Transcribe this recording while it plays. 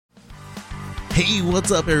Hey, what's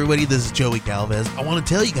up, everybody? This is Joey Galvez. I want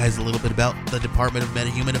to tell you guys a little bit about the Department of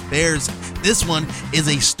Meta-Human Affairs. This one is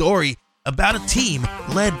a story about a team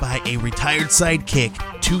led by a retired sidekick,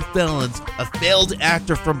 2 felons, a failed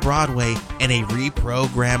actor from Broadway, and a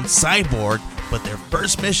reprogrammed cyborg. But their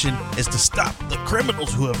first mission is to stop the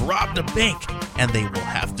criminals who have robbed a bank, and they will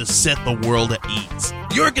have to set the world at ease.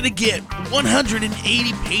 You're going to get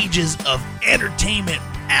 180 pages of entertainment,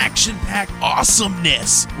 action-packed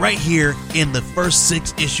awesomeness right here in the first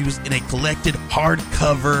 6 issues in a collected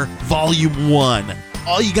hardcover volume 1.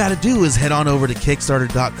 All you got to do is head on over to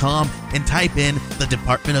Kickstarter.com and type in the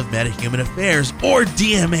Department of Meta-Human Affairs or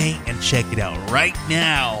DMA and check it out right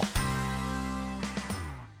now.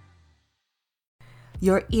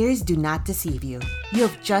 Your ears do not deceive you. You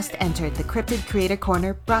have just entered the Cryptid Creator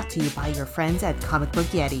Corner, brought to you by your friends at Comic Book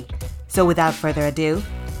Yeti. So without further ado,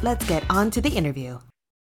 let's get on to the interview.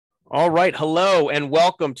 All right. Hello and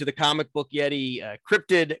welcome to the Comic Book Yeti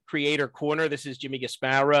Cryptid Creator Corner. This is Jimmy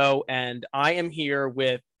Gasparo, and I am here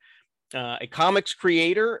with a comics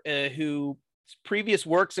creator whose previous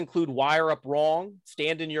works include Wire Up Wrong,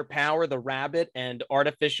 Stand in Your Power, The Rabbit, and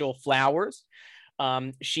Artificial Flowers.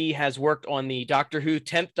 She has worked on the Doctor Who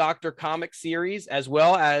 10th Doctor comic series, as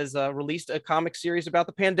well as released a comic series about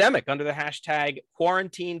the pandemic under the hashtag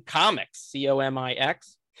Quarantine Comics,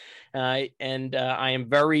 COMIX. And I am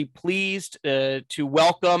very pleased to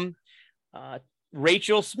welcome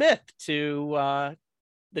Rachael Smith to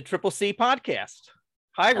the Triple C podcast.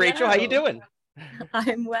 Hi, Hello. Rachel. How you doing?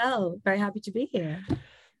 I'm well. Very happy to be here.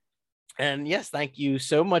 And yes, thank you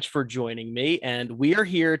so much for joining me. And we are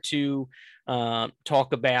here to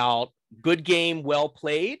talk about Good Game, Well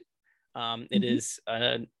Played. It is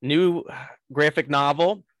a new graphic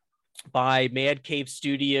novel by Mad Cave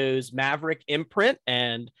Studios' Maverick imprint.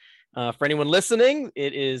 And for anyone listening,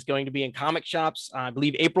 it is going to be in comic shops, I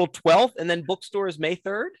believe, April 12th, and then bookstores May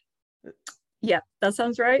 3rd. Yeah, that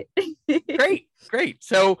sounds right. Great.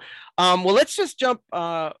 So, well, let's just jump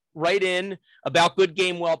right in about Good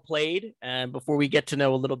Game, Well Played. And before we get to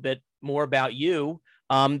know a little bit more about you,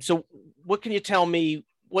 so what can you tell me?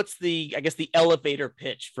 What's the elevator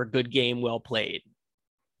pitch for Good Game, Well Played?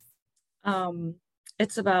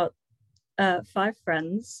 It's about 5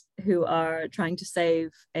 friends who are trying to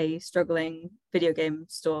save a struggling video game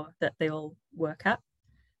store that they all work at.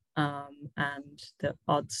 And the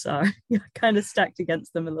odds are kind of stacked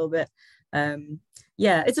against them a little bit.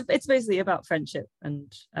 It's basically about friendship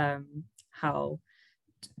and how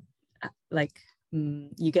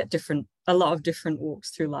you get a lot of different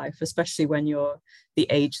walks through life, especially when you're the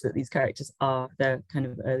age that these characters are. They're kind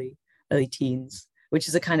of early teens, which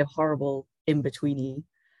is a kind of horrible in-betweeny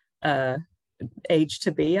age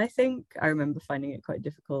to be. I think I remember finding it quite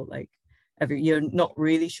difficult. Like you're not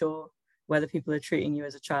really sure whether people are treating you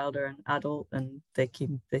as a child or an adult, and they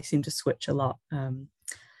seem to switch a lot.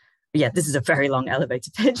 This is a very long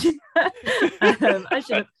elevator pitch.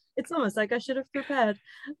 It's almost like I should have prepared.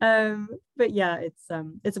 But yeah,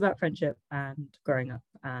 it's about friendship and growing up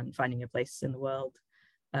and finding a place in the world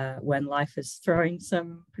when life is throwing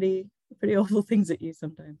some pretty awful things at you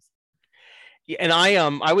sometimes. Yeah, and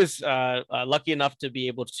I was lucky enough to be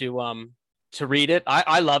able to read it.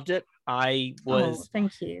 I loved it. I was. Oh,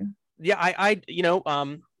 thank you. Yeah,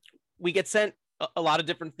 we get sent a lot of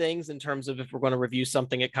different things in terms of if we're going to review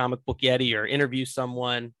something at Comic Book Yeti or interview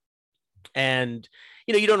someone, and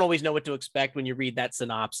you don't always know what to expect when you read that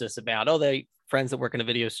synopsis about they friends that work in a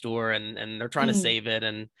video store and they're trying to save it,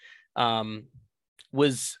 and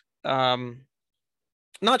was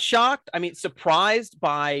not shocked. I mean, surprised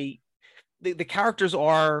by the characters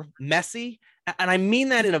are messy. And I mean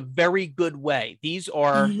that in a very good way. These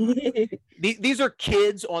are these are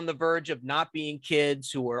kids on the verge of not being kids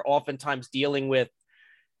who are oftentimes dealing with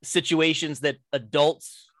situations that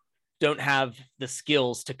adults don't have the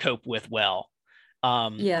skills to cope with well.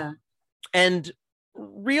 And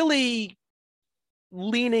really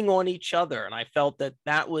leaning on each other. And I felt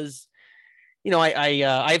that was,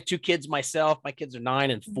 I have 2 kids myself. My kids are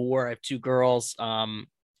 9 and 4. I have 2 girls.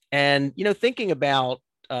 And thinking about.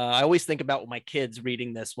 I always think about my kids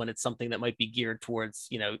reading this when it's something that might be geared towards,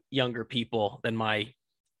 younger people than my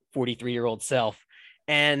 43-year-old self,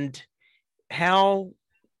 and how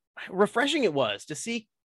refreshing it was to see,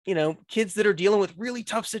 kids that are dealing with really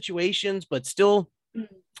tough situations, but still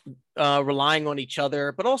relying on each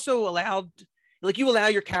other, but also you allow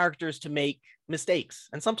your characters to make mistakes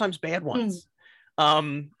and sometimes bad ones,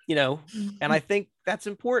 and I think that's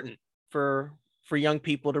important for young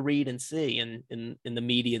people to read and see in the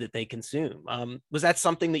media that they consume. Was that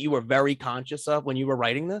something that you were very conscious of when you were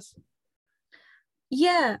writing this?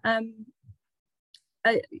 Yeah,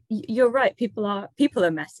 You're right. People are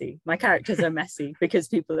messy. My characters are messy because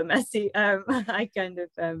people are messy. I kind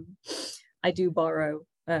of I do borrow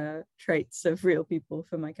traits of real people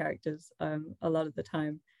for my characters a lot of the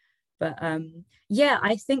time. But yeah,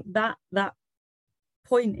 I think that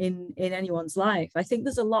point in anyone's life, I think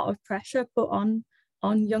there's a lot of pressure put on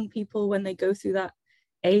young people when they go through that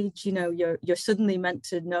age. You know, you're suddenly meant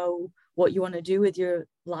to know what you want to do with your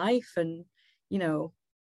life, and you know,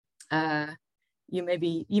 you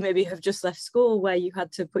maybe have just left school where you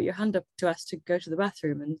had to put your hand up to ask to go to the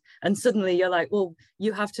bathroom, and suddenly you're like, well,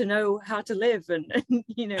 you have to know how to live, and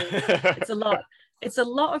you know, it's a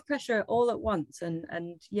lot of pressure all at once,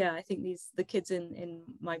 and yeah, I think the kids in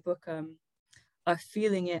my book are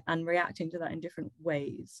feeling it and reacting to that in different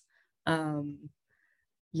ways.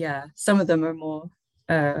 Yeah, some of them are more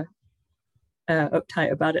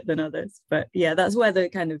uptight about it than others, but yeah, that's where the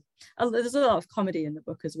kind of there's a lot of comedy in the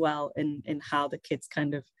book as well, in how the kids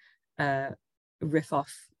kind of riff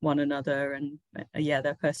off one another, and yeah,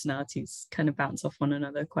 their personalities kind of bounce off one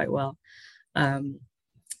another quite well.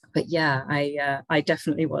 But yeah, I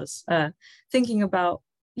definitely was thinking about,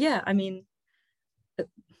 yeah, I mean,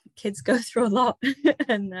 kids go through a lot,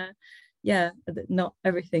 and yeah, not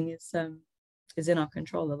everything is in our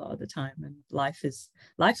control a lot of the time, and life is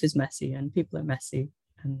messy, and people are messy,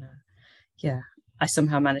 and yeah, I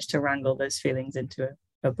somehow managed to wrangle those feelings into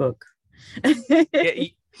a book. Yeah,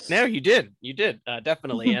 no, you did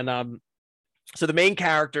definitely. And so the main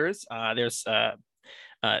characters, there's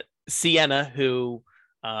Sienna, who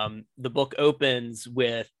the book opens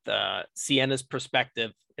with Sienna's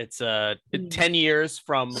perspective. It's 10 years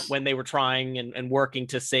from when they were trying and working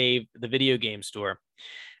to save the video game store.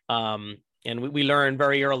 And we learn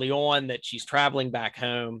very early on that she's traveling back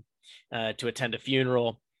home to attend a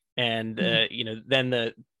funeral. And, you know, then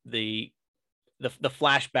the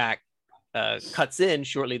flashback cuts in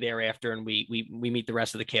shortly thereafter, and we meet the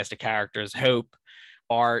rest of the cast of characters: Hope,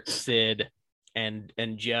 Art, Sid, and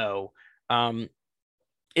Joe.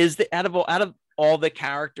 Is out of all the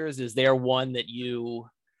characters, is there one that you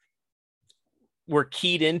were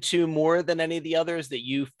keyed into more than any of the others, that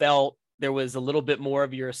you felt there was a little bit more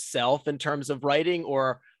of yourself in terms of writing,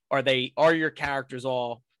 or are your characters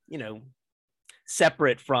all, you know,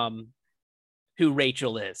 separate from who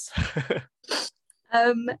Rachael is?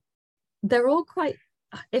 They're all quite,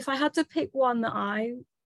 if I had to pick one that I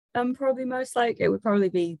am probably most like, it would probably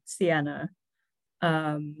be Sienna.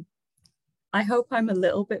 I hope I'm a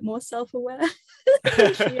little bit more self-aware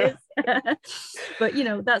than she is. But you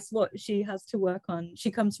know, that's what she has to work on.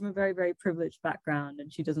 She comes from a very, very privileged background,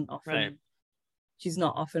 and she doesn't often, right. She's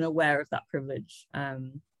not often aware of that privilege.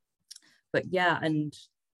 But yeah, and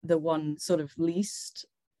the one sort of least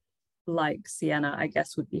like Sienna, I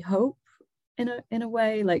guess, would be Hope in a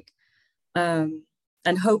way. Like, and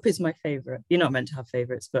Hope is my favorite. You're not meant to have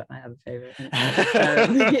favorites, but I have a favorite.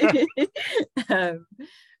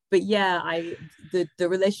 But yeah, the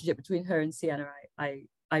relationship between her and Sienna, I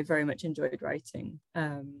very much enjoyed writing.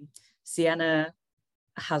 Sienna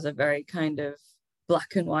has a very kind of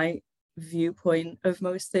black and white viewpoint of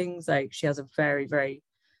most things. Like, she has a very, very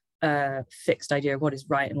fixed idea of what is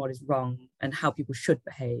right and what is wrong, and how people should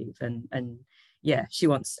behave. And yeah, she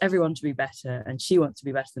wants everyone to be better, and she wants to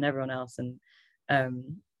be better than everyone else. And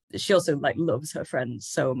she also like loves her friends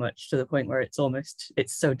so much, to the point where it's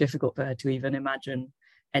so difficult for her to even imagine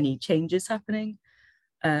any changes happening.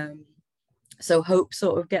 So Hope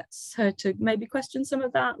sort of gets her to maybe question some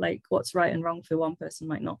of that, like what's right and wrong for one person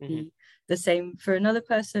might not be the same for another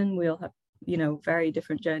person. We all have, you know, very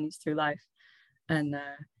different journeys through life. And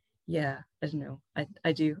yeah, I don't know. I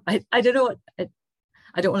don't know what,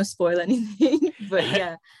 I don't want to spoil anything, but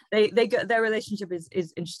yeah, they get, their relationship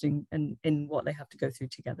is interesting, and in what they have to go through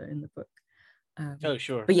together in the book. Oh,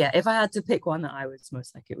 sure. But yeah, if I had to pick one that I was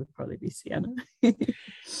most like, it would probably be Sienna.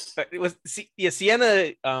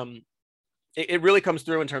 Sienna. It really comes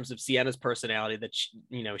through in terms of Sienna's personality, that she,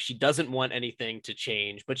 you know, she doesn't want anything to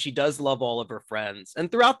change, but she does love all of her friends.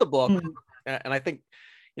 And throughout the book, and I think,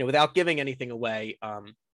 you know, without giving anything away,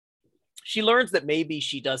 she learns that maybe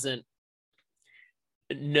she doesn't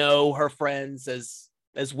know her friends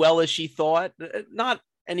as well as she thought. Not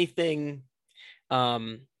anything.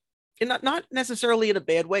 And not necessarily in a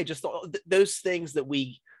bad way, just those things that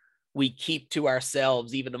we keep to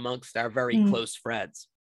ourselves, even amongst our very close friends.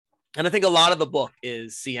 And I think a lot of the book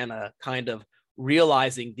is Sienna kind of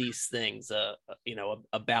realizing these things, you know,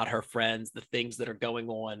 about her friends, the things that are going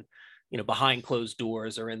on, you know, behind closed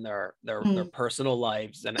doors or in their personal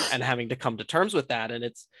lives, and having to come to terms with that. And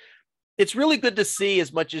it's really good to see,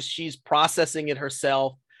 as much as she's processing it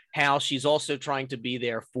herself, how she's also trying to be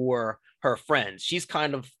there for her friends. She's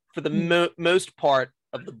kind of, for the most part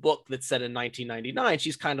of the book that's set in 1999,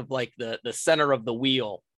 she's kind of like the center of the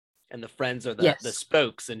wheel, and the friends are the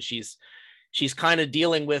spokes, and she's kind of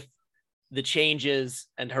dealing with the changes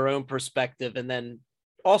and her own perspective, and then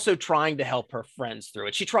also trying to help her friends through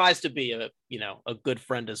it. She tries to be a good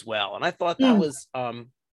friend as well. And I thought that was that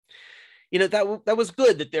was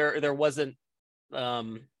good, that there wasn't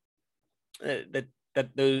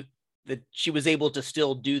that she was able to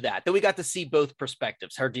still do that. That we got to see both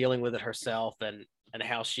perspectives, her dealing with it herself and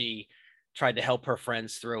how she tried to help her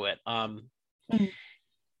friends through it.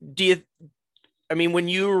 When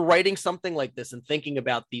you were writing something like this and thinking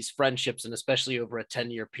about these friendships, and especially over a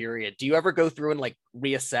 10-year period, do you ever go through and like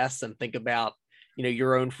reassess and think about,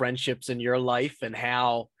 your own friendships in your life and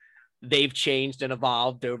how they've changed and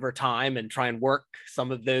evolved over time, and try and work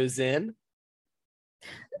some of those in?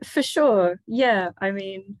 For sure. Yeah. I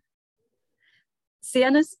mean,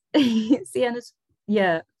 Sienna's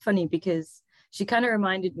funny, because she kind of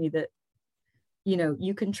reminded me that,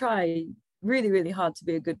 you can try really, really hard to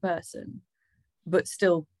be a good person, but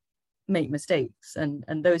still make mistakes, and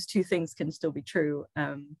those two things can still be true.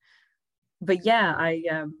 But yeah, I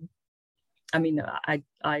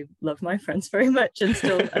love my friends very much, and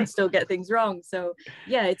still get things wrong. So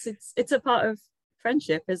yeah, it's a part of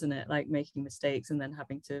friendship, isn't it? Like making mistakes and then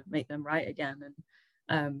having to make them right again.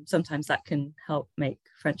 And sometimes that can help make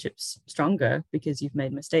friendships stronger, because you've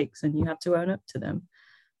made mistakes and you have to own up to them.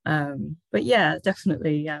 But yeah,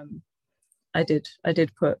 definitely, I did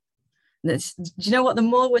put this. Do you know what? The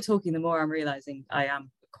more we're talking, the more I'm realizing I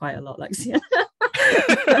am quite a lot like Sienna.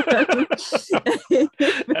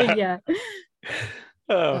 But yeah.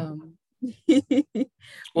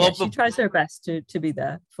 Well, she tries her best to be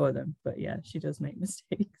there for them, but yeah, she does make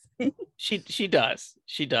mistakes. she does.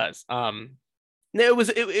 No,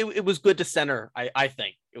 it was good to center. I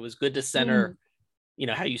think it was good to center,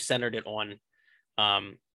 how you centered it on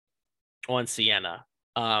Sienna.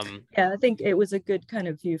 Yeah, I think it was a good kind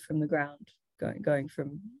of view from the ground, going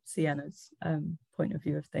from Sienna's point of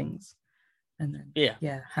view of things, and then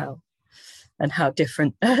how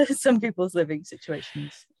different some people's living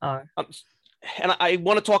situations are. And I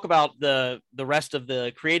want to talk about the rest of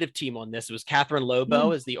the creative team on this. It was Catherine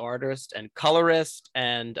Lobo as the artist and colorist,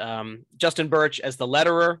 and Justin Birch as the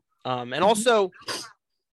letterer, and also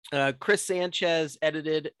Chris Sanchez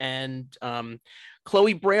edited, and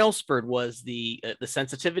Chloe Brailsford was the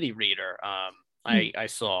sensitivity reader. I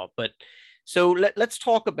saw. But so let's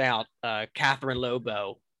talk about Catherine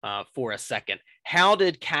Lobo for a second. How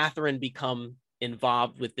did Catherine become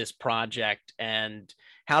involved with this project, and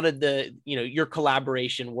how did your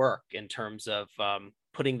collaboration work in terms of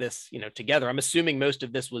putting this together? I'm assuming most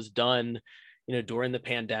of this was done during the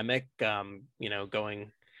pandemic,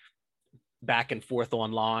 going back and forth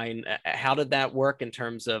online. How did that work in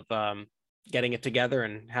terms of getting it together,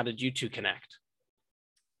 and how did you two connect?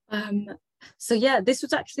 So yeah, this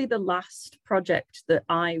was actually the last project that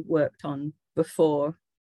I worked on before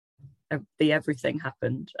the everything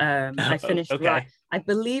happened. I finished I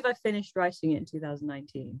believe I finished writing it in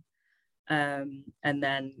 2019, and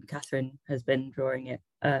then Catherine has been drawing it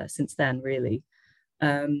since then, really.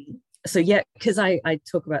 So yeah, because I will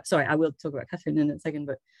talk about Catherine in a second,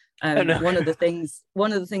 but one of the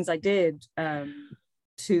things I did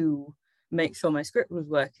to make sure my script was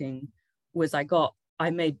working was I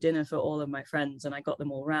made dinner for all of my friends, and I got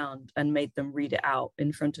them all round and made them read it out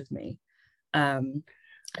in front of me.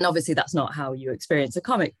 And obviously that's not how you experience a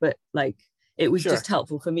comic, but like it was just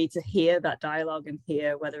helpful for me to hear that dialogue and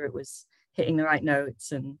hear whether it was hitting the right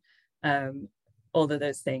notes and all of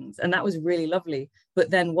those things. And that was really lovely.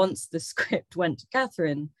 But then once the script went to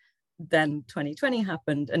Catherine, then 2020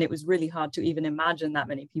 happened, and it was really hard to even imagine that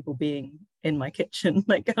many people being in my kitchen.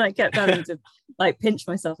 Like, and I kept having to like pinch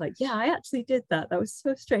myself, like, yeah, I actually did that. That was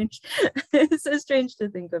so strange. It's so strange to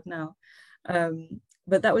think of now.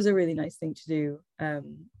 But that was a really nice thing to do.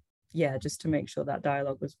 Just to make sure that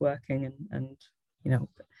dialogue was working and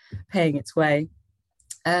paying its way.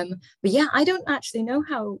 But yeah, I don't actually know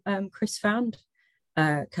how Chris found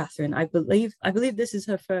Catherine. I believe this is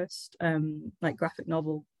her first like graphic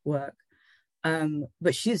novel work.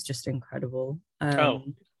 But she's just incredible.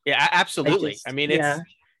 Yeah, absolutely.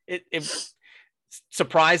 It's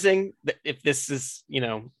surprising that if this is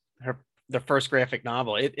the first graphic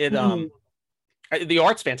novel. The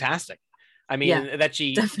art's fantastic. That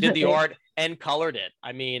she definitely did the art and colored it.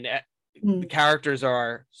 The characters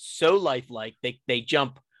are so lifelike. They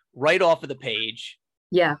jump right off of the page.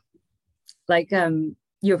 Yeah. Like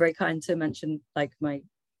you're very kind to mention like my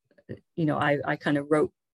I kind of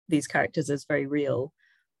wrote these characters as very real.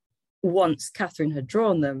 once Catherine had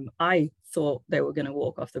drawn them, I thought they were going to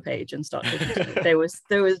walk off the page and start talking to me.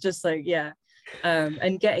 There was just like, yeah.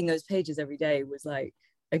 And getting those pages every day was like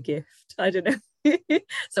a gift. I don't know.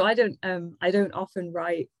 So I don't often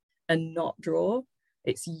write and not draw.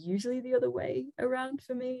 It's usually the other way around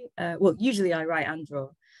for me. Well, usually I write and draw.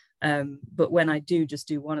 But when I do just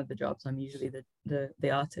do one of the jobs, I'm usually the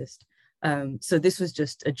artist. So this was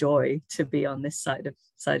just a joy to be on this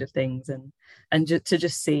side of things, and to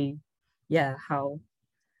just see, yeah, how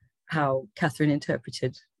Catherine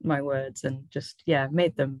interpreted my words, and just, yeah,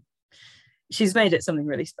 she's made it something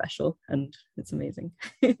really special, and it's amazing.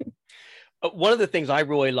 One of the things I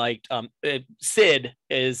really liked, Sid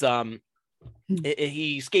is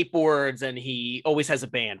he skateboards and he always has a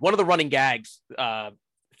band. One of the running gags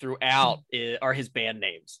throughout are his band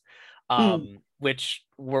names, which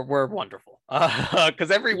were wonderful, because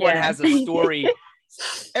everyone has a story.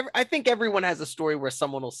 I think everyone has a story where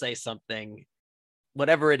someone will say something,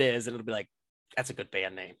 whatever it is, and it'll be like, that's a good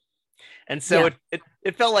band name. And so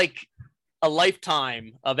it felt like a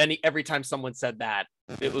lifetime of every time someone said that.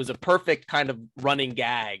 It was a perfect kind of running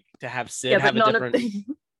gag to have Sid have a different.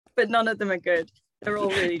 But none of them are good. They're all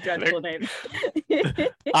really dreadful names.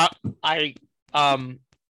 I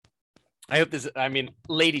hope this. I mean,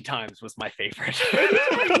 Lady Times was my favorite.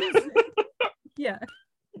 Yeah,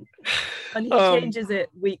 and he changes it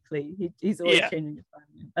weekly. He's always changing it,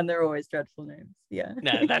 and they're always dreadful names. Yeah.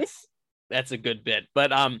 No, that's a good bit.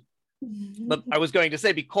 But I was going to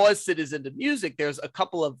say, because Sid is into music, there's a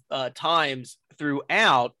couple of times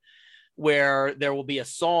throughout where there will be a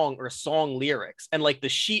song or song lyrics, and like the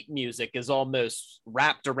sheet music is almost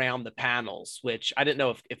wrapped around the panels, which I didn't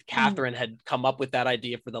know if Catherine had come up with that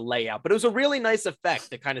idea for the layout, but it was a really nice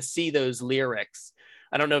effect to kind of see those lyrics.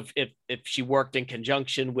 I don't know if she worked in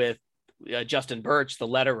conjunction with Justin Birch, the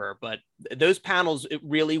letterer, but those panels, it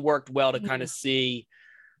really worked well to kind of see,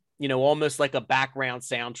 almost like a background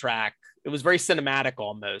soundtrack. It was very cinematic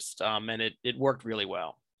almost, and it worked really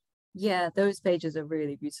well. Yeah, those pages are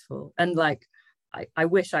really beautiful, and like I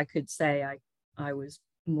wish I could say I was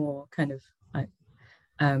more kind of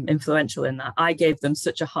influential in that. I gave them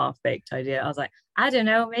such a half-baked idea. I was like, I don't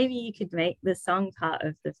know, maybe you could make the song part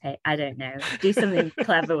of the page. I don't know, do something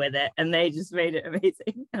clever with it, and they just made it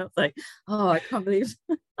amazing. I was like, oh, I can't believe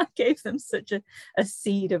I gave them such a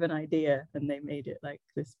seed of an idea, and they made it like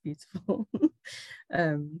this beautiful.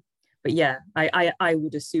 But yeah, I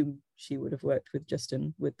would assume she would have worked with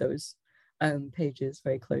Justin with those pages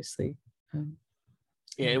very closely.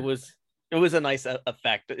 It was a nice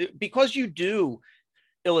effect, because you do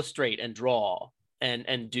illustrate and draw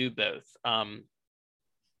and do both.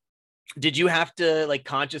 Did you have to like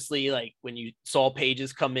consciously, like when you saw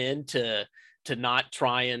pages come in, to not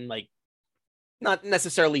try and like, not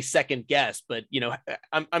necessarily second guess, but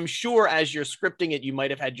I'm sure as you're scripting it, you might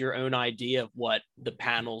have had your own idea of what the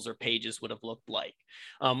panels or pages would have looked like.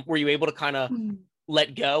 Were you able to kind of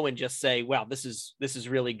let go and just say, wow, this is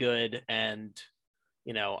really good, and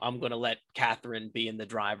I'm going to let Catherine be in the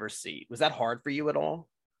driver's seat? Was that hard for you at all?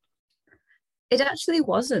 It actually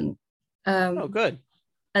wasn't. Oh, good.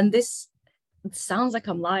 And this sounds like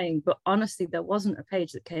I'm lying, but honestly, there wasn't a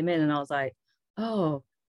page that came in and I was like, oh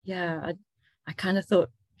yeah, I kind of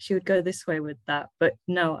thought she would go this way with that, but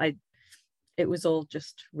no, it was all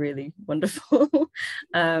just really wonderful.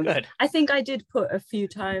 Good. I think I did put a few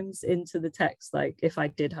times into the text, like if I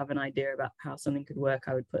did have an idea about how something could work,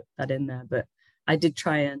 I would put that in there, but I did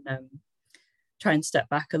try and step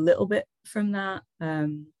back a little bit from that.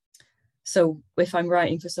 So if I'm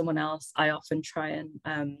writing for someone else, I often try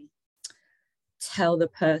and tell the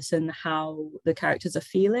person how the characters are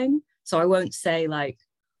feeling. So I won't say like,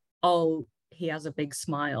 oh, he has a big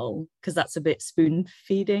smile, because that's a bit spoon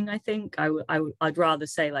feeding. I think I'd rather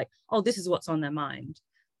say like, oh, this is what's on their mind,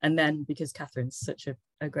 and then because Catherine's such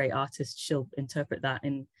a great artist, she'll interpret that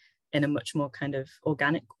in a much more kind of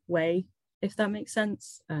organic way, if that makes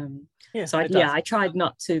sense. So I tried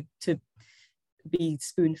not to be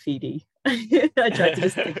spoon feedy. I tried to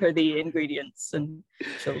just give her the ingredients, and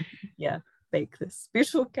she'll bake this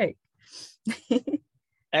beautiful cake.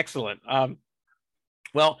 Excellent.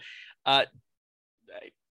 Well,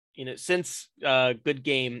 since Good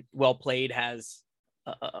Game Well Played has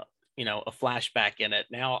a flashback in it,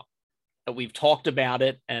 now that we've talked about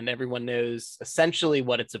it and everyone knows essentially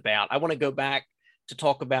what it's about, I want to go back to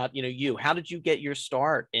talk about you. How did you get your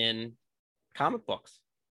start in comic books?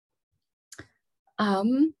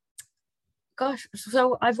 Gosh,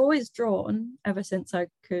 so I've always drawn ever since I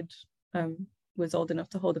could, was old enough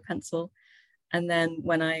to hold a pencil, and then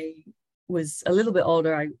when I was a little bit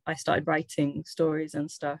older, I started writing stories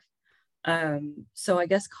and stuff. So I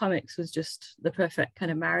guess comics was just the perfect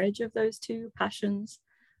kind of marriage of those two passions.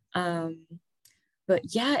 But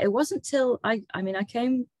yeah, it wasn't till I mean, I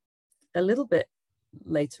came a little bit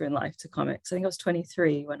later in life to comics. I think I was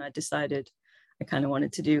 23 when I decided I kind of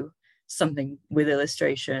wanted to do something with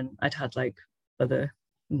illustration. I'd had like other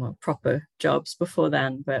more proper jobs before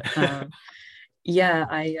then, but yeah,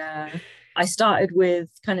 I started with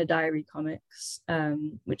kind of diary comics,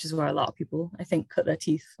 which is where a lot of people I think cut their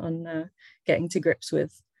teeth on getting to grips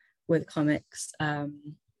with comics.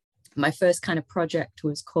 My first kind of project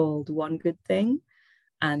was called One Good Thing,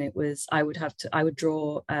 and it was I would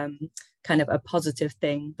draw kind of a positive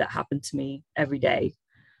thing that happened to me every day,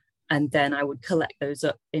 and then I would collect those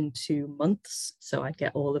up into months. So I'd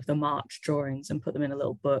get all of the March drawings and put them in a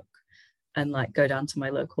little book, and like go down to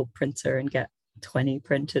my local printer and get 20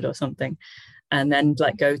 printed or something, and then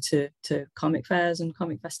like go to comic fairs and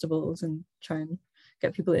comic festivals and try and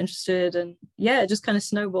get people interested. And yeah, it just kind of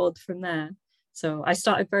snowballed from there. So I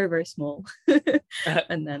started very, very small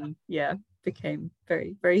and then yeah, became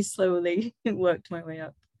very, very slowly worked my way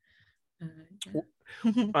up.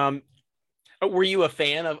 Yeah. Were you a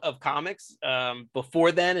fan of comics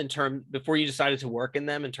before then, before you decided to work in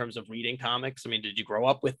them, in terms of reading comics? I mean, did you grow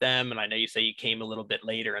up with them? And I know you say you came a little bit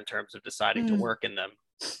later in terms of deciding to work in them.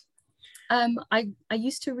 I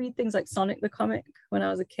used to read things like Sonic the Comic when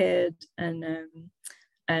I was a kid, and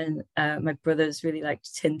my brothers really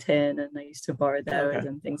liked Tintin, and I used to borrow those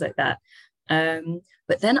and things like that.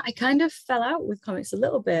 But then I kind of fell out with comics a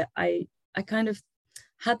little bit. I kind of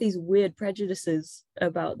had these weird prejudices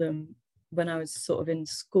about them when I was sort of in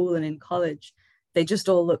school and in college. They just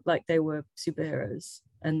all looked like they were superheroes,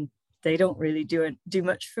 and they don't really do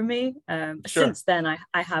much for me. Sure. Since then,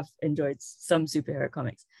 I have enjoyed some superhero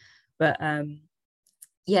comics, but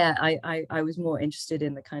yeah, I was more interested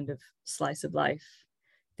in the kind of slice of life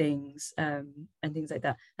things and things like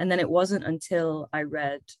that. And then it wasn't until I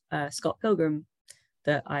read Scott Pilgrim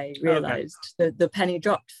that I realized that the penny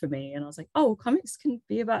dropped for me, and I was like, oh, comics can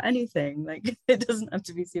be about anything. Like, it doesn't have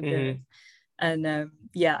to be superheroes. And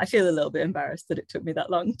yeah, I feel a little bit embarrassed that it took me that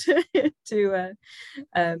long to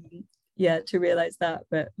realize that,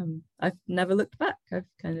 but I've never looked back. I've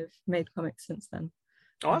kind of made comics since then.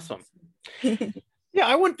 Awesome. Yeah,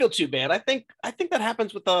 I wouldn't feel too bad. I think that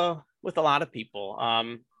happens with a lot of people.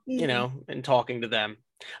 You know, in talking to them.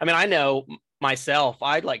 I mean, I know myself,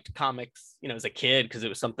 I liked comics, you know, as a kid, because it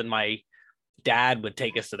was something my dad would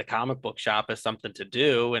take us to the comic book shop as something to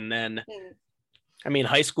do. And then, I mean,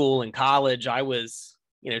 high school and college, I was,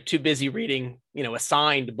 you know, too busy reading, you know,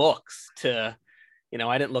 assigned books to, you know,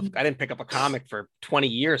 I didn't pick up a comic for 20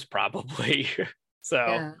 years probably.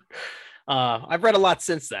 So I've read a lot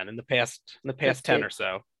since then in the past 10 or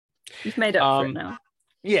so. You've made up for it now.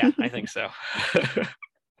 Yeah, I think so.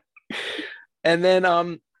 And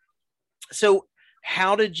then, so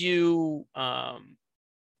how did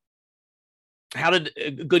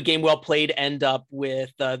Good Game Well Played end up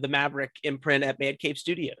with the Maverick imprint at Mad Cave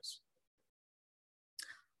Studios?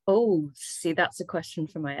 Oh, see, that's a question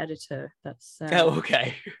for my editor. That's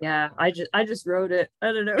okay. Yeah, I just wrote it.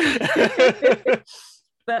 I don't know.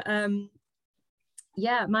 But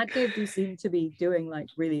yeah, Mad Cave do seem to be doing like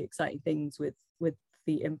really exciting things with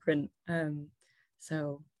the imprint.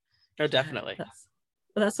 So oh, definitely.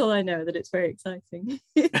 That's all I know, that it's very exciting.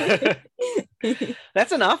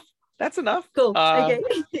 That's enough. Cool. Okay.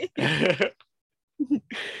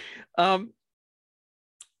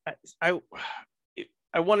 I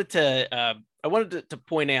wanted to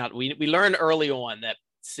point out, we learned early on that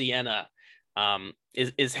Sienna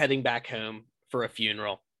is heading back home for a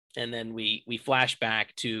funeral, and then we flash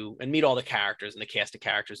back to and meet all the characters and the cast of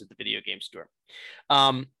characters at the video game store.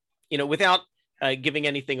 You know, without giving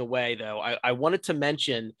anything away, though, I wanted to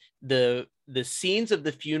mention the scenes of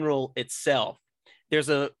the funeral itself. There's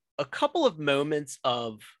a couple of moments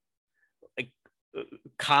of like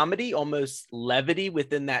comedy, almost levity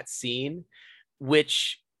within that scene,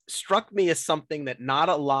 which struck me as something that not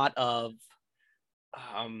a lot of,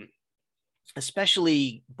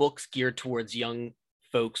 especially books geared towards young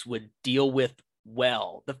folks, would deal with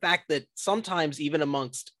well. The fact that sometimes, even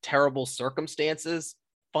amongst terrible circumstances,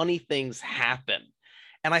 funny things happen.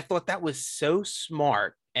 And I thought that was so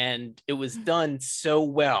smart, and it was done so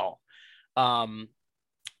well.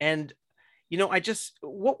 And, you know,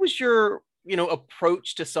 what was your, you know,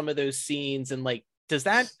 approach to some of those scenes? And like, does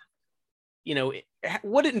that, you know,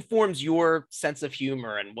 what informs your sense of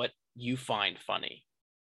humor and what you find funny?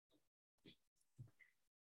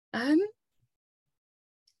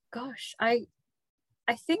 Gosh, I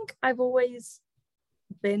think I've always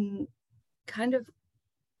been kind of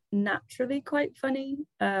naturally quite funny.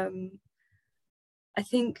 I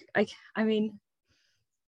think I mean,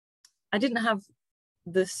 I didn't have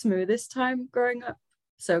the smoothest time growing up,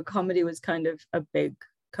 so comedy was kind of a big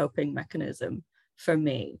coping mechanism for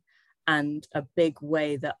me, and a big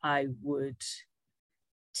way that I would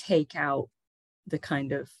take out the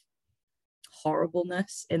kind of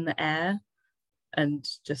horribleness in the air. And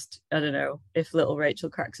just, I don't know, if little Rachel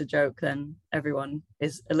cracks a joke, then everyone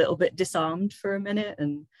is a little bit disarmed for a minute,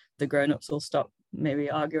 and the grown-ups will stop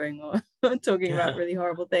maybe arguing or talking about really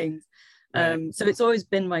horrible things. Right. So it's always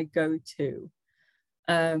been my go-to.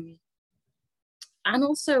 And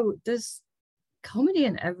also there's comedy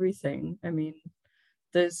in everything. I mean,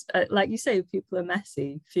 there's like you say, people are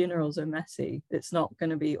messy, funerals are messy. It's not going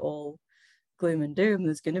to be all gloom and doom.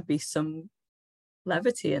 There's going to be some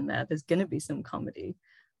levity in there. There's going to be some comedy,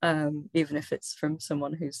 even if it's from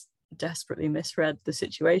someone who's desperately misread the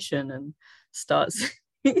situation and starts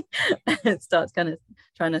kind of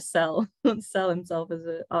trying to sell himself as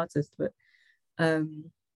an artist. But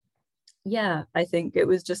yeah, I think it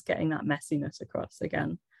was just getting that messiness across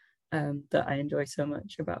again, that I enjoy so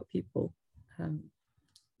much about people.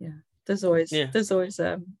 Yeah, there's always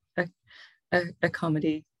a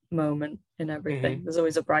comedy moment in everything. Mm-hmm. There's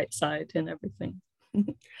always a bright side in everything.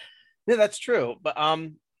 Yeah, that's true. But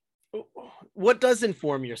what does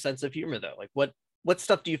inform your sense of humor though? Like what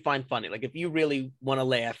stuff do you find funny? Like if you really want to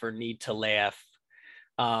laugh or need to laugh,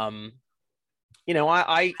 you know,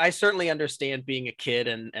 I certainly understand being a kid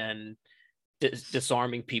and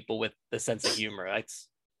disarming people with the sense of humor. I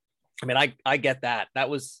mean, I get that. That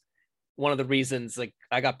was one of the reasons, like,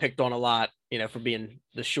 I got picked on a lot, you know, for being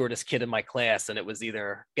the shortest kid in my class, and it was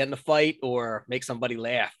either get in a fight or make somebody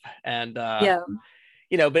laugh. And Yeah.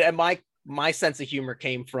 you know, but my sense of humor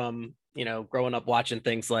came from, you know, growing up watching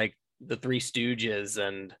things like the Three Stooges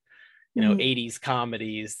and, you know, 80s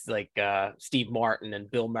comedies like Steve Martin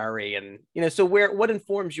and Bill Murray. And, you know, so what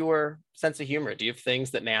informs your sense of humor? Do you have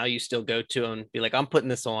things that now you still go to and be like, I'm putting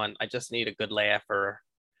this on, I just need a good laugh? Or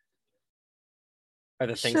are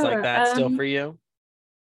there things like Sure. that still for you?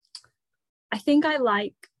 I think I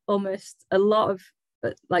like almost a lot of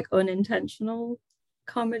like unintentional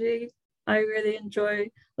comedy. I really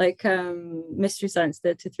enjoy, like Mystery Science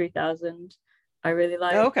Theater 3000. I really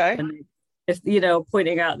like. Oh, okay. And if, you know,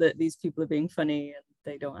 pointing out that these people are being funny and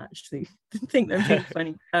they don't actually think they're being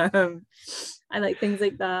funny. I like things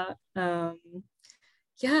like that.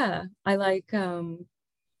 Yeah, I like I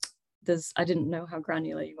didn't know how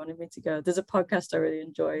granular you wanted me to go. There's a podcast I really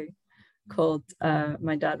enjoy called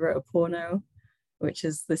My Dad Wrote a Porno, which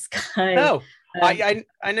is this guy. Oh, I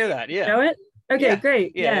knew that. Yeah. Know it? Okay, yeah.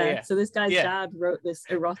 Great. Yeah. So this guy's dad wrote this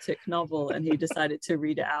erotic novel, and he decided to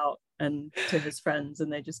read it out and to his friends, and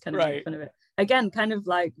they just kind of make fun of it. Again, kind of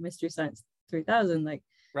like Mystery Science 3000, like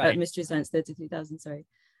Mystery Science Theater 3000, sorry.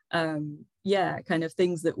 Yeah, kind of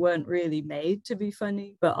things that weren't really made to be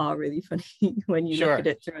funny, but are really funny when you look at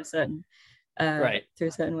it through a certain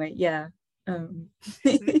way. Yeah.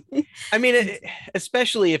 I mean,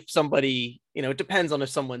 especially if somebody, you know, it depends on if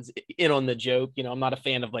someone's in on the joke. You know, I'm not a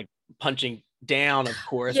fan of like punching down, of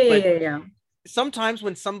course, yeah. Sometimes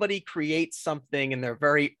when somebody creates something and they're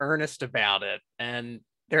very earnest about it, and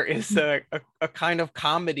there is a kind of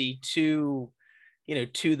comedy to, you know,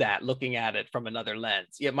 to that, looking at it from another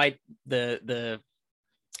lens. Yeah, the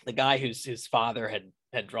guy whose father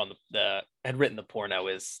had drawn had written the porno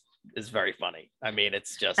is very funny. I mean,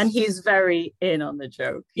 it's just, and he's very in on the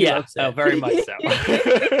joke. He loves it. Oh, very much so.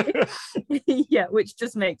 Yeah, which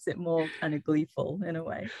just makes it more kind of gleeful in a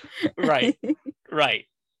way. Right.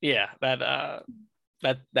 Yeah,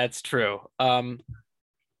 that's true. And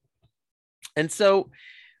so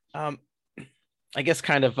I guess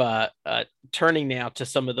kind of turning now to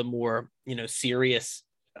some of the more, you know, serious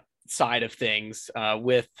side of things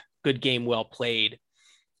with Good Game Well Played.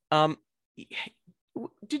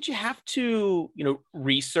 Did you have to, you know,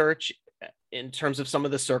 research in terms of some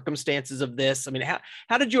of the circumstances of this? I mean,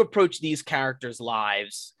 how did you approach these characters'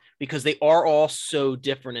 lives? Because they are all so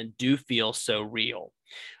different and do feel so real.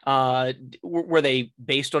 Were they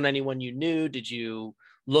based on anyone you knew? Did you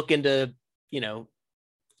look into, you know,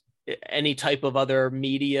 any type of other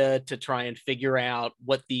media to try and figure out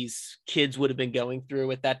what these kids would have been going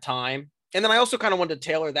through at that time? And then I also kind of wanted to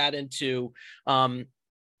tailor that into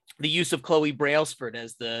the use of Chloe Brailsford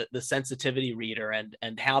as the sensitivity reader,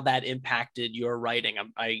 and how that impacted your writing.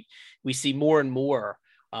 We see more and more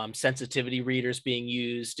sensitivity readers being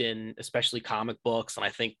used in especially comic books, and I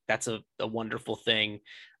think that's a wonderful thing.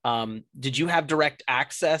 Did you have direct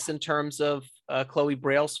access in terms of Chloe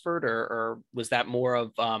Brailsford, or was that more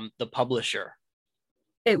of the publisher?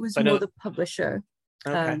 It was more the publisher.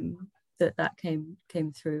 Okay. That came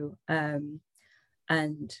through. And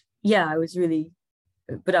and yeah, I was really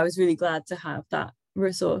glad to have that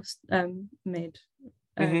resource made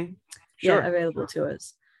Sure. available to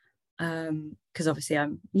us, because obviously I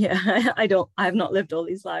have not lived all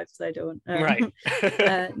these lives, so I don't Right.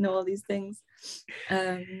 know all these things,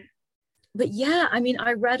 but yeah, I mean,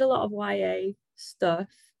 I read a lot of YA stuff.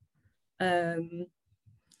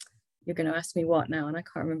 You're going to ask me what now, and I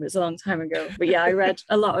can't remember, it's a long time ago, but yeah, I read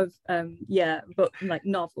a lot of book, like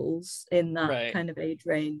novels in that Right. kind of age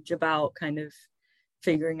range, about kind of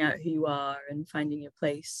figuring out who you are and finding your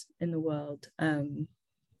place in the world, and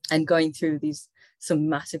going through some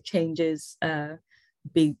massive changes,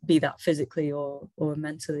 be that physically or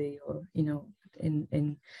mentally, or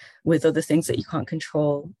in with other things that you can't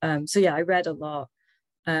control. So yeah, I read a lot.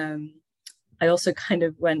 I also kind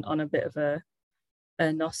of went on a bit of a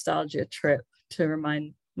nostalgia trip to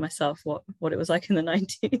remind myself what it was like in the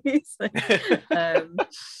 90s.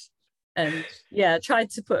 And yeah, tried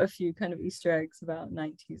to put a few kind of Easter eggs about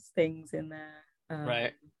 90s things in there.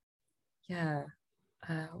 Right. Yeah.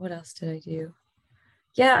 What else did I do?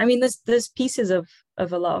 Yeah, I mean, there's pieces of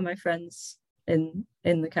a lot of my friends in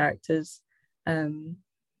the characters,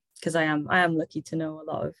 because I am lucky to know a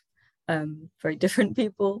lot of very different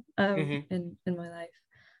people in my life.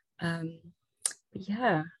 But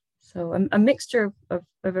yeah, so a mixture of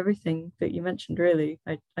everything that you mentioned, really.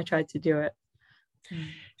 I tried to do it.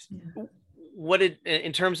 Yeah. What did,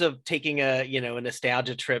 in terms of taking a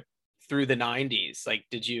nostalgia trip through the 90s, like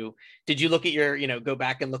did you look at your, go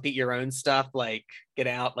back and look at your own stuff, like get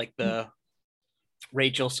out like the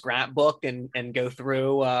Rachel scrapbook and go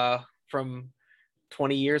through from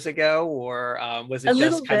 20 years ago, or was it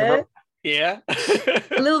just kind of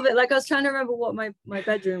a little bit, like I was trying to remember what my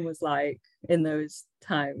bedroom was like in those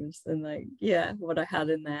times, and like what I had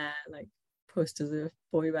in there, like posters of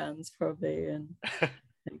boy bands probably, and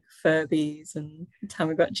like Furbies and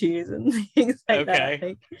Tamagotchis and things like that.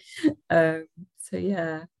 Like, so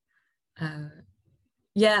yeah,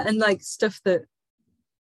 and like stuff that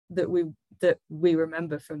we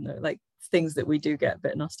remember from the, like, things that we do get a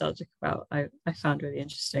bit nostalgic about. I found really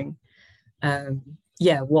interesting.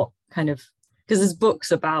 What kind of, because there's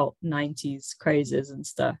books about 90s crazes and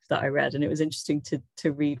stuff that I read, and it was interesting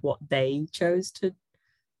to read what they chose to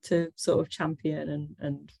sort of champion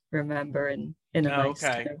and remember in a nice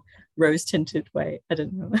kind of rose tinted way. I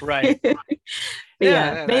don't know. Right.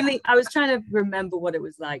 But mainly I was trying to remember what it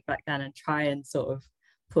was like back then and try and sort of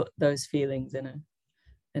put those feelings in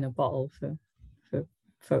a bottle for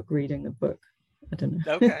folk reading the book. I don't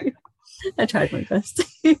know. Okay. I tried my best.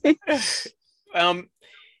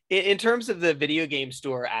 In terms of the video game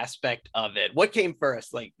store aspect of it, what came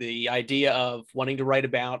first? Like the idea of wanting to write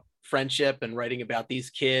about friendship and writing about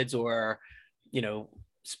these kids, or,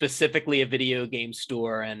 specifically a video game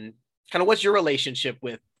store, and kind of what's your relationship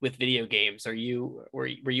with video games? Were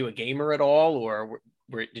you a gamer at all, or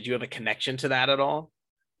did you have a connection to that at all?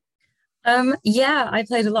 I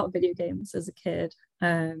played a lot of video games as a kid.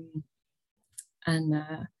 I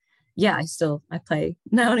play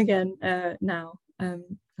now and again now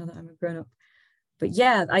that I'm a grown-up. But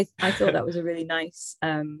yeah, I thought that was a really nice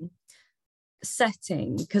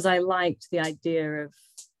setting, because I liked the idea of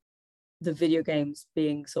the video games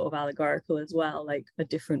being sort of allegorical as well, like a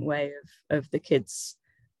different way of the kids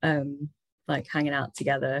like hanging out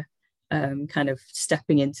together, kind of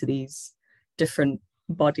stepping into these different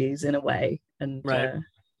bodies in a way, and right.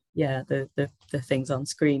 The things on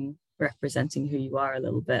screen representing who you are a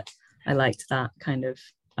little bit. I liked that kind of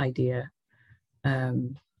idea.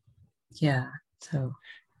 It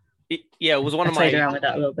was one of my, played around with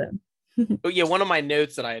that a little bit. One of my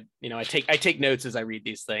notes that I take notes as I read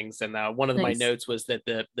these things, and one of my notes was that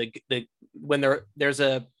the when there's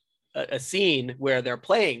a scene where they're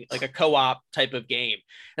playing like a co-op type of game,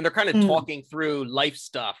 and they're kind of talking through life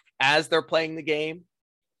stuff as they're playing the game,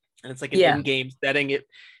 and it's like an in-game setting.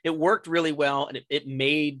 It worked really well, and it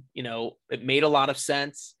made a lot of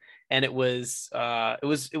sense, and it was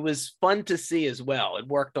fun to see as well. It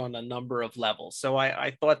worked on a number of levels, so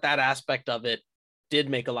I thought that aspect of it did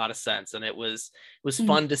make a lot of sense, and it was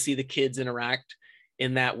fun to see the kids interact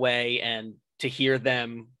in that way, and to hear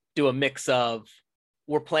them do a mix of,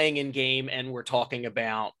 we're playing in game and we're talking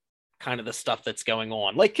about kind of the stuff that's going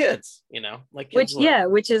on, like kids,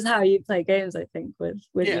 which is how you play games, I think, with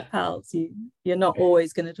your pals. You're not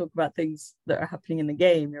always going to talk about things that are happening in the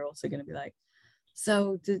game. You're also going to be like,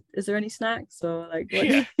 so is there any snacks, or like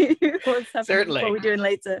what's happening? Certainly. What are we doing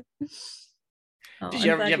later? Did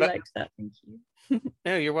you ever liked that? Thank you.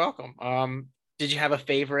 No, you're welcome. Did you have a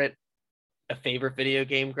favorite video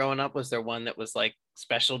game growing up? Was there one that was like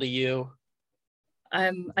special to you?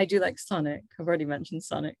 I do like Sonic. I've already mentioned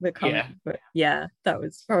Sonic, the comic, Yeah. but yeah, that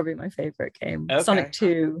was probably my favorite game. Okay. Sonic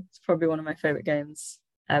 2 is probably one of my favorite games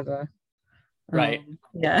ever. Right.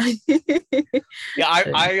 Yeah. Yeah,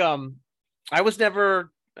 So, I was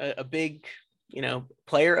never a big,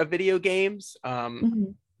 player of video games.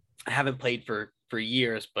 mhm. I haven't played for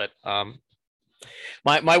years, but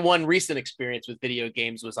my one recent experience with video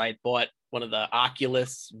games was I had bought one of the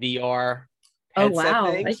Oculus VR Oh headset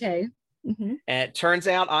wow. things. Okay. Mhm. And it turns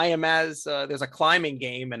out I am there's a climbing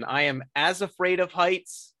game, and I am as afraid of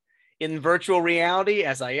heights in virtual reality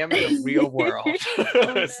as I am in the real world.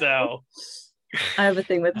 Oh, no. So I have a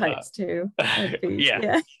thing with heights too.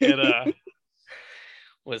 yeah, it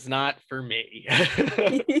was not for me.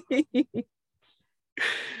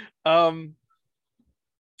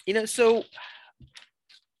 So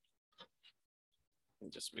let me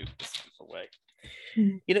just move this away.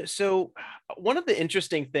 So one of the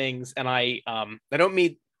interesting things, and I don't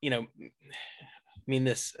mean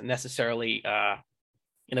this necessarily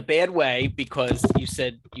in a bad way, because you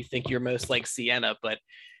said you think you're most like Sienna, but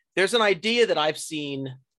there's an idea that I've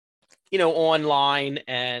seen online,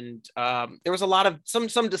 and there was a lot of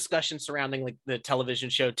some discussion surrounding like the television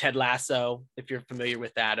show Ted Lasso, if you're familiar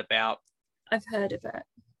with that, about I've heard of it.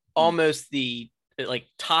 almost the like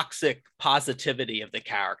toxic positivity of the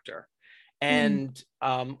character, and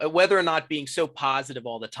whether or not being so positive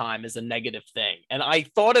all the time is a negative thing. And I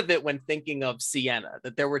thought of it when thinking of Sienna,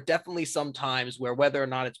 that there were definitely some times where, whether or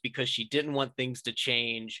not it's because she didn't want things to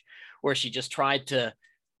change, or she just tried to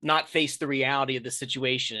not face the reality of the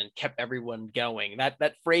situation and kept everyone going.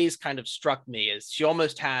 That phrase kind of struck me, as she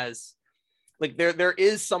almost has like there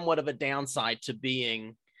is somewhat of a downside to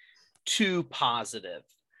being too positive.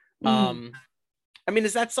 I mean,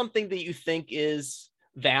 is that something that you think is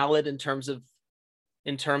valid in terms of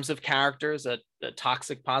characters, a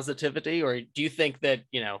toxic positivity, or do you think that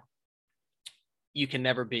you can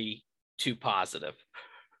never be too positive?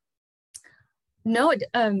 No,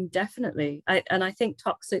 definitely. I think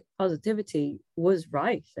toxic positivity was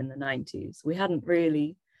rife in the 90s. We hadn't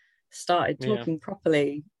really started talking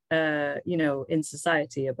properly, in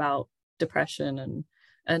society about depression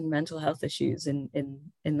and mental health issues in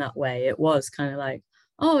that way. It was kind of like,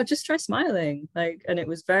 oh, just try smiling, like, and it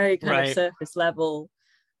was very kind of surface level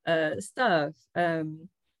stuff. And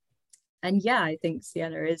yeah, I think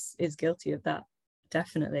Sienna is guilty of that,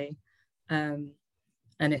 definitely.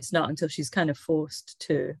 And it's not until she's kind of forced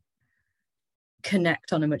to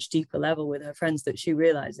connect on a much deeper level with her friends that she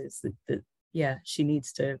realizes that yeah, she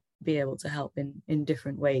needs to be able to help in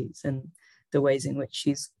different ways, and the ways in which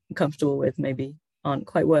she's comfortable with maybe aren't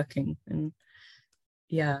quite working. And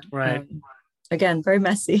yeah, again, very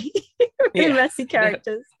messy. Very messy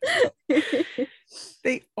characters.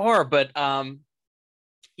 They are, but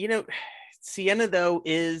Sienna though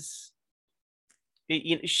is,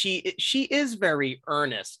 she is very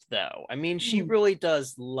earnest though. I mean, she really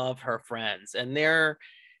does love her friends, and they're,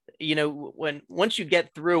 once you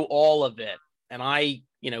get through all of it, and I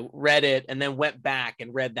read it and then went back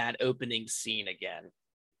and read that opening scene again,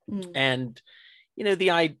 and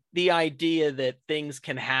the idea that things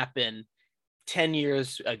can happen 10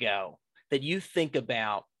 years ago that you think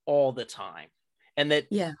about all the time, and that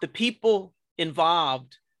the people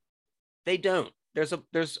involved, they don't. There's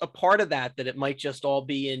a part of that it might just all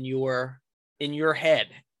be in your head,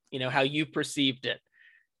 how you perceived it,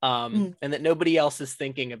 and that nobody else is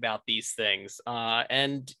thinking about these things,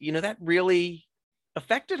 and that really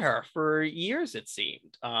affected her for years, it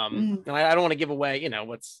seemed. And I don't want to give away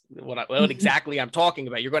what exactly I'm talking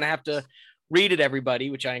about. You're going to have to read it, everybody,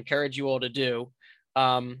 which I encourage you all to do.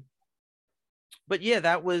 But yeah,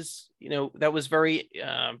 that was very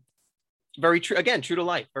very true, again, true to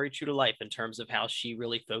life, very true to life, in terms of how she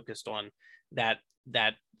really focused on that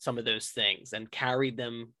some of those things and carried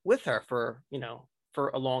them with her for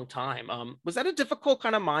a long time. Was that a difficult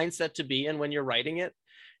kind of mindset to be in when you're writing it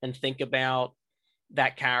and think about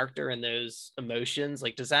that character and those emotions?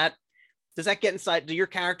 Like, does that get inside, do your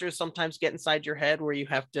characters sometimes get inside your head where you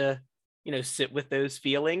have to sit with those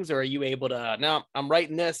feelings, or are you able to, no, I'm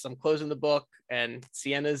writing this, I'm closing the book, and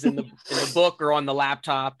Sienna's in the book or on the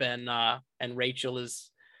laptop, and Rachel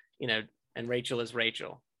is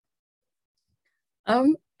Rachel?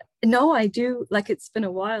 No, I do, like, it's been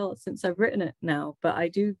a while since I've written it now, but I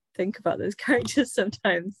do think about those characters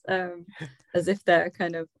sometimes, as if they're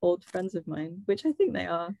kind of old friends of mine, which I think they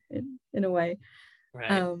are in a way.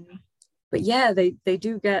 But yeah, they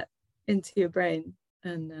do get into your brain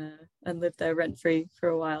and live there rent free for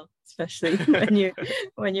a while, especially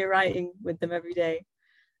when you're writing with them every day.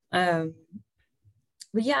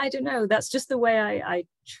 but yeah, I don't know. That's just the way I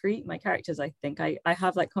treat my characters. I think I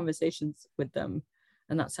have like conversations with them,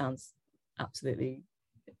 and that sounds absolutely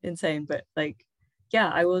insane, but like, yeah,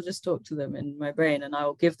 I will just talk to them in my brain, and I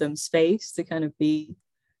will give them space to kind of be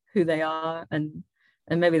who they are, and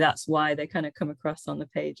maybe that's why they kind of come across on the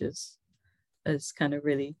pages as kind of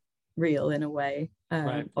really real in a way.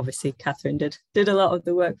 Right. Obviously, Catherine did a lot of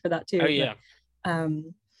the work for that too. Oh yeah.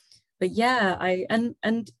 But yeah,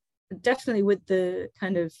 and definitely with the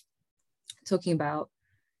kind of talking about,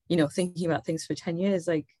 thinking about things for 10 years,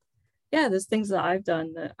 like, yeah, there's things that I've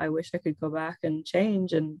done that I wish I could go back and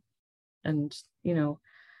change, and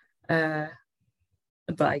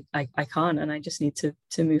but I can't, and I just need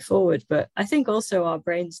to move forward. But I think also our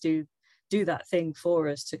brains do that thing for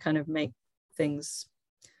us to kind of make things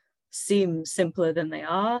seem simpler than they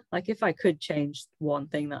are. Like, if I could change one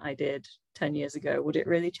thing that I did 10 years ago, would it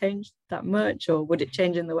really change that much, or would it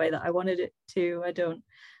change in the way that I wanted it to? I don't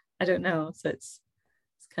know. So it's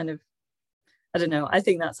kind of, I don't know. I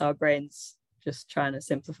think that's our brains just trying to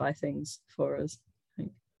simplify things for us.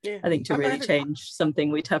 I think to really change something,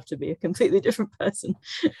 we'd have to be a completely different person.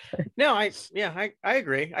 No, I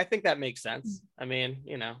agree. I think that makes sense. I mean,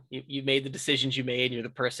 you made the decisions you made, you're the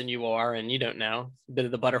person you are, and you don't know. A bit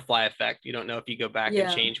of the butterfly effect. You don't know if you go back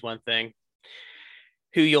and change one thing,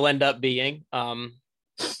 who you'll end up being. But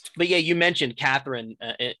yeah, you mentioned Catherine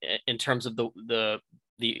in terms of the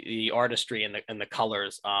artistry and the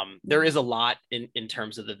colors. There is a lot in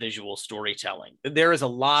terms of the visual storytelling. There is a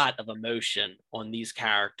lot of emotion on these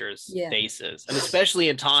characters' faces, and especially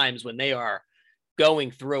in times when they are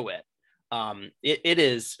going through it. It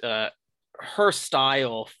is her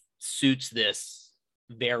style suits this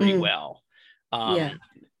very well.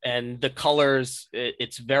 And the colors,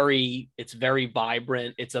 it's very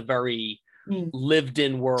vibrant. It's a very lived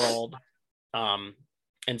in world.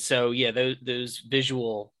 And so, yeah, those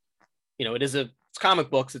visual, it's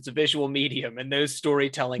comic books, it's a visual medium, and those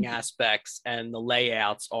storytelling aspects and the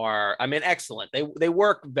layouts are, excellent. They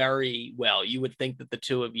work very well. You would think that the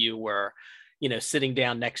two of you were, sitting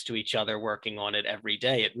down next to each other, working on it every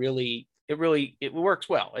day. It works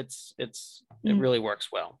well. It really works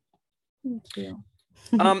well. Thank you.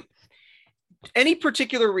 Any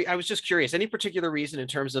particular I was just curious, any particular reason in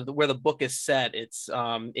terms of where the book is set? It's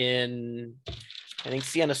in, I think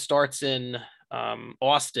Sienna starts in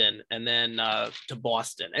Austin and then to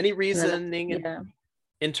Boston. Any reasoning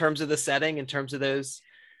in terms of the setting, in terms of those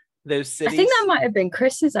cities? I think that might have been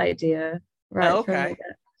Chris's idea, right? Oh, okay.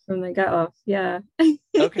 From the get off. Yeah.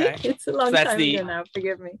 Okay. It's a long time ago now.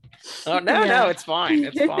 Forgive me. Oh, no, it's fine.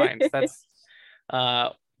 It's fine. That's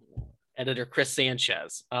editor Chris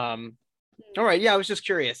Sanchez. All right. Yeah, I was just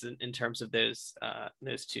curious in terms of those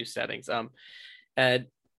two settings. Have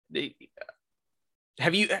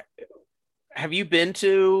you been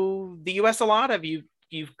to the US a lot?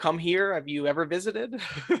 You've come here? Have you ever visited?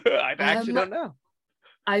 I actually don't know.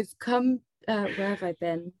 I've come, where have I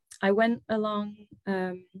been? I went along,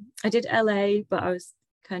 I did LA, but I was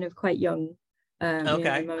kind of quite young. Okay.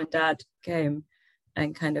 My mum and dad came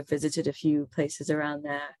and kind of visited a few places around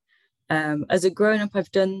there. As a grown-up,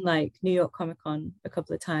 I've done like New York Comic Con a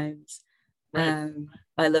couple of times. Right.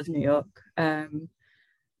 I love New York.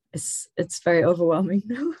 It's very overwhelming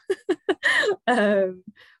though.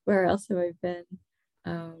 Where else have I been?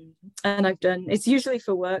 And I've done, it's usually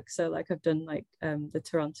for work, so like I've done like the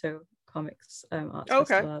Toronto Comics Arts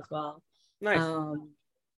Festival as well. Nice.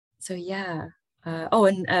 So yeah.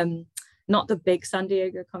 And not the big San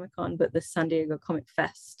Diego Comic Con, but the San Diego Comic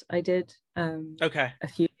Fest I did a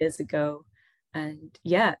few years ago. And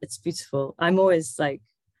yeah, it's beautiful. I'm always like,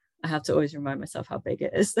 I have to always remind myself how big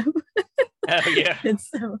it is though. Yeah. And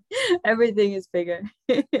so everything is bigger.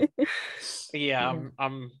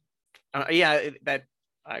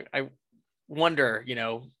 I wonder,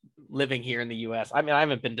 living here in the US. I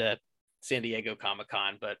haven't been to San Diego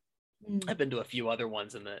Comic-Con, but I've been to a few other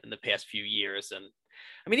ones in the past few years. And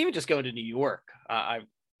even just going to New York,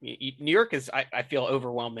 New York is, I feel,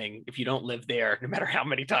 overwhelming if you don't live there, no matter how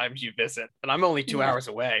many times you visit. And I'm only 2 hours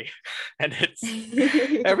away. And it's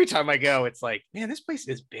every time I go, it's like, man, this place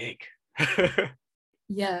is big.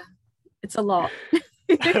 Yeah, it's a lot.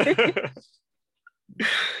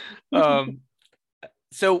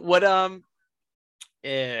 So what,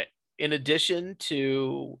 in addition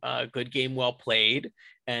to Good Game Well Played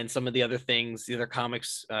and some of the other things, the other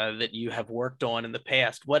comics that you have worked on in the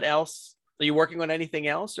past, what else? Are you working on anything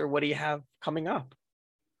else, or what do you have coming up?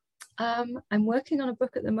 I'm working on a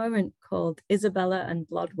book at the moment called Isabella and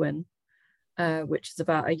Blodwyn, which is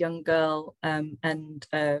about a young girl and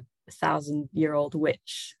a 1,000-year-old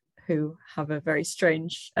witch who have a very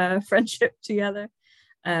strange friendship together.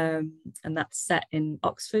 and that's set in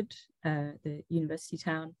Oxford, the university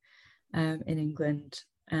town in England.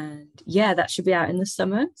 And yeah, that should be out in the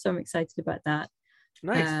summer, so I'm excited about that.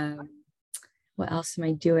 Nice. What else am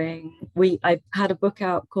I doing? I had a book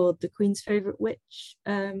out called The Queen's Favorite Witch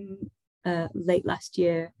late last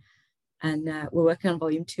year, and we're working on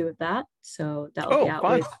volume 2 of that. So that'll be out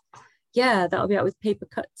fun. that'll be out with Paper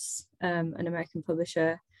Cuts, an American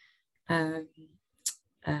publisher.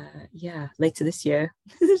 Later this year.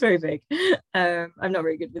 This is very big. I'm not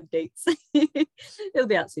very good with dates. It'll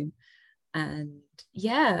be out soon. And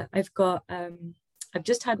yeah, I've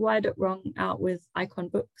just had Wired Up Wrong out with Icon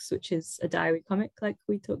Books, which is a diary comic like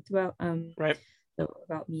we talked about. Right. So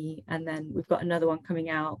about me. And then we've got another one coming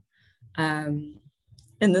out in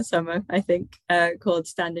the summer, I think, called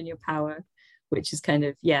Stand in Your Power, which is kind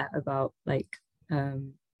of about like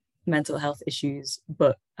mental health issues,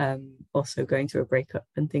 but also going through a breakup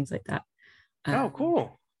and things like that.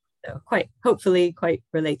 Cool. So hopefully quite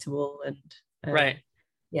relatable and right.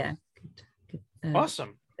 Yeah. Good,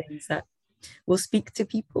 awesome. Things that will speak to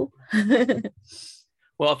people.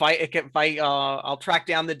 Well, I'll track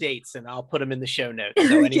down the dates and I'll put them in the show notes.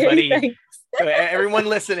 So anybody, so everyone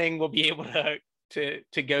listening will be able to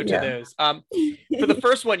go to those. For the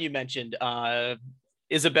first one you mentioned,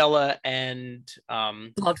 Isabella and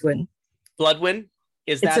Bloodwin. Bloodwin.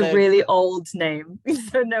 It's a really old name,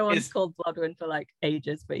 so no one's called Bloodwin for like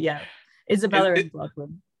ages. But yeah, Isabella and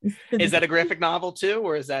Bloodwin. Is that a graphic novel too,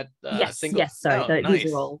 or is that single? Yes, sorry. Nice.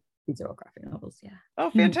 These are all graphic novels. Yeah. Oh,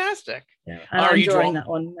 fantastic. Yeah. And I'm drawing that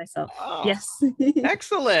one myself. Oh, yes.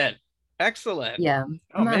 Excellent. Yeah,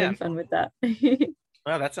 I'm having fun with that.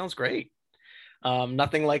 Wow, that sounds great.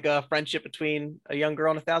 Nothing like a friendship between a young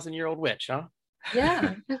girl and a 1,000-year-old witch, huh?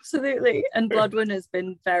 Yeah, absolutely. And Bloodwin has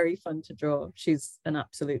been very fun to draw. She's an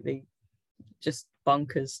absolutely just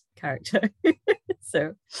bonkers character.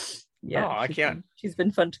 So yeah, she's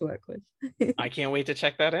been fun to work with. I can't wait to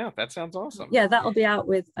check that out. That sounds awesome. Yeah, that'll be out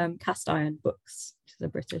with Cast Iron Books, which is a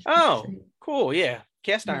British publisher. Cool. Yeah,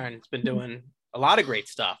 Cast Iron's been doing a lot of great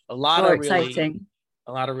stuff. A lot of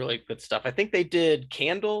really good stuff. I think they did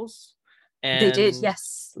Candles. And they did,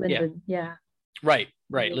 yes. Lyndon, yeah. Right.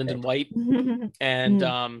 Lyndon White. And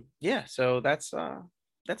so that's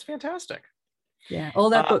fantastic. Yeah, all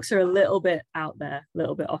their books are a little bit out there, a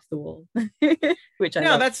little bit off the wall, which I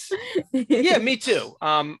love. That's me too.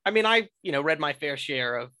 I mean, I read my fair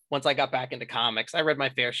share of, once I got back into comics, I read my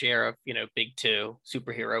fair share of big two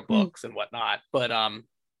superhero books and whatnot. But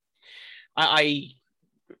I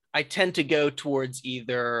tend to go towards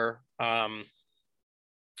either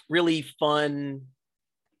really fun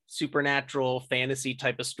supernatural fantasy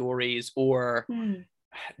type of stories, or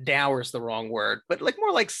dour's the wrong word, but like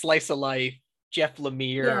more like slice of life, Jeff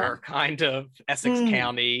Lemire kind of Essex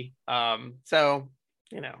County. So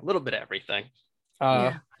a little bit of everything.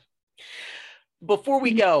 Before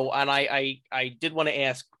we go, and I did want to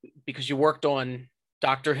ask, because you worked on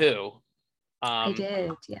Doctor Who. I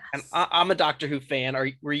did, yes. And I'm a Doctor Who fan.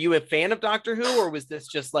 Were you a fan of Doctor Who, or was this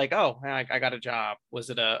just like, oh, I got a job? Was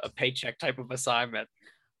it a paycheck type of assignment?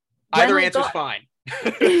 Either answer's fine.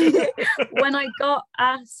 When I got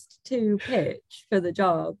asked to pitch for the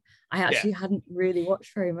job, I actually hadn't really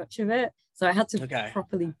watched very much of it. So I had to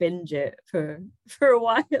properly binge it for a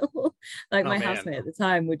while. Like my housemate at the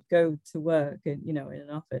time would go to work and, in an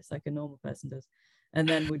office like a normal person does, and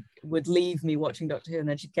then would leave me watching Doctor Who, and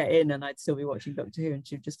then she'd get in and I'd still be watching Doctor Who, and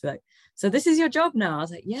she'd just be like, so this is your job now? I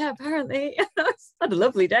was like, yeah, apparently. I had a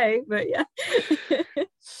lovely day, but yeah.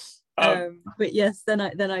 But yes, then I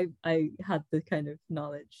had the kind of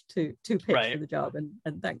knowledge to pitch for the job,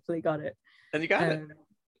 and thankfully got it. And you got it.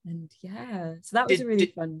 And yeah, so that was a really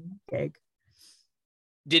fun gig.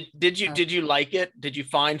 Did you like it? Did you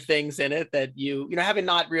find things in it that you having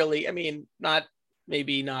not really, not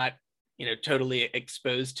totally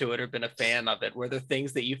exposed to it or been a fan of it, were there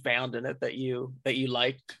things that you found in it that you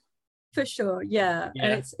liked? For sure, yeah.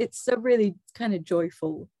 And it's a really kind of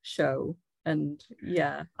joyful show, and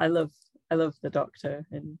yeah, I love the Doctor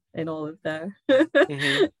in all of their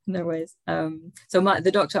their ways. So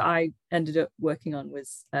the Doctor I ended up working on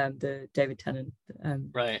was the David Tennant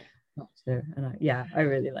Doctor, and I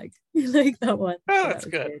really like that one. Oh, that's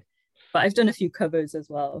good. But I've done a few covers as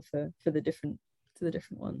well for the different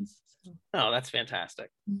ones. So. Oh, that's fantastic.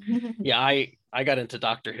 Yeah, I got into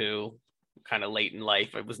Doctor Who kind of late in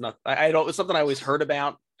life. It was not it was something I always heard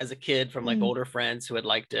about as a kid from like older friends who had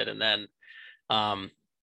liked it, and then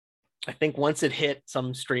I think once it hit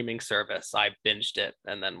some streaming service, I binged it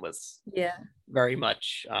and then was very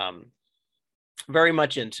much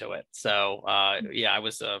into it. So I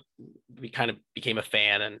was we kind of became a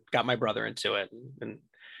fan and got my brother into it, and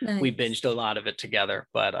we binged a lot of it together.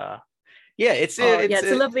 But yeah, it's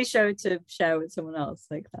a lovely show to share with someone else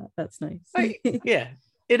like that. That's nice. Yeah,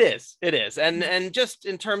 it is. And just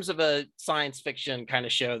in terms of a science fiction kind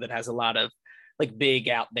of show that has a lot of like big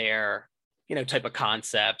out there, type of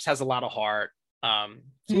concepts, has a lot of heart. So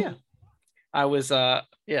yeah, I was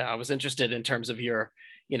interested in terms of your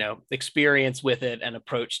experience with it and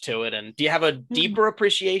approach to it. And do you have a deeper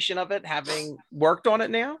appreciation of it having worked on it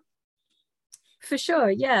now? For sure,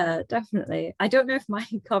 yeah, definitely. I don't know if my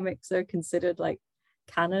comics are considered like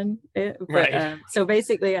canon, but right. So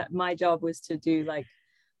basically my job was to do like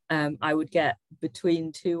I would get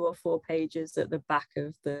between 2 or 4 pages at the back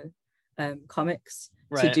of the comics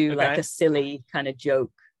to do like a silly kind of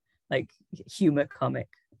joke, like humor comic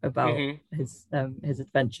about his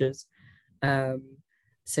adventures.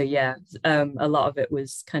 So yeah, a lot of it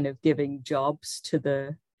was kind of giving jobs to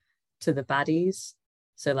the baddies.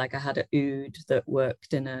 So like I had a Ood that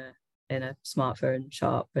worked in a smartphone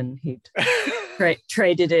shop, and he'd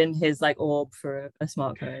traded in his like orb for a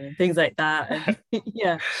smartphone and things like that. And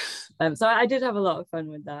yeah, so I did have a lot of fun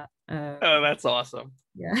with that. Oh, that's awesome.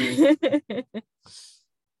 Yeah.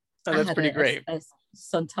 Oh, that's pretty great. A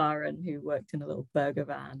Sontaran who worked in a little burger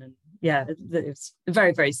van, and yeah, it's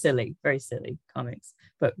very, very silly comics,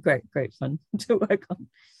 but great fun to work on.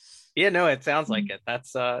 Yeah, no, it sounds like it.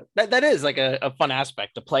 That's that is like a fun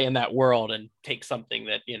aspect to play in that world and take something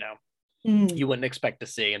that you wouldn't expect to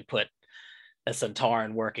see and put a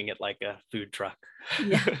Sontaran working at like a food truck.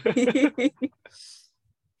 Yeah.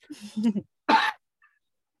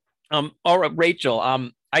 All right, Rachel.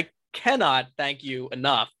 I cannot thank you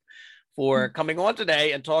enough for coming on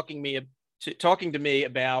today and talking to me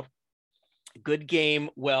about good game,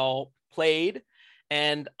 well played.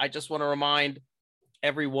 And I just want to remind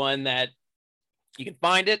everyone that you can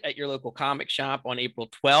find it at your local comic shop on April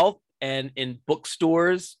 12th and in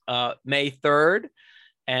bookstores May 3rd.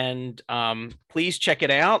 And please check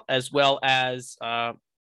it out, as well as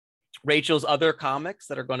Rachel's other comics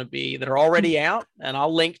that are already out. And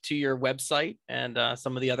I'll link to your website and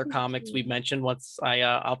some of the other comics we've mentioned once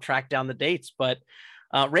I'll track down the dates. But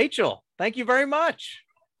Rachel, thank you very much.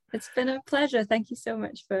 It's been a pleasure. Thank you so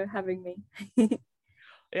much for having me.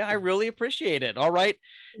 Yeah, I really appreciate it. All right.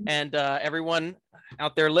 And everyone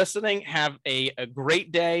out there listening, have a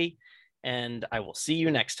great day, and I will see you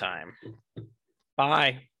next time.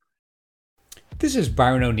 Bye. This is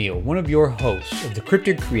Byron O'Neill, one of your hosts of the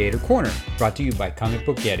Cryptid Creator Corner, brought to you by Comic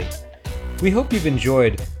Book Yeti. We hope you've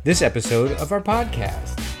enjoyed this episode of our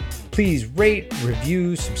podcast. Please rate,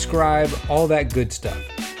 review, subscribe, all that good stuff.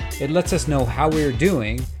 It lets us know how we're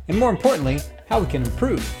doing, and more importantly, how we can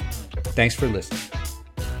improve. Thanks for listening.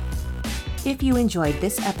 If you enjoyed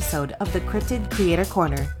this episode of the Cryptid Creator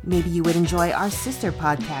Corner, maybe you would enjoy our sister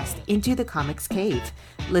podcast, Into the Comics Cave.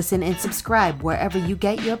 Listen and subscribe wherever you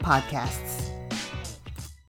get your podcasts.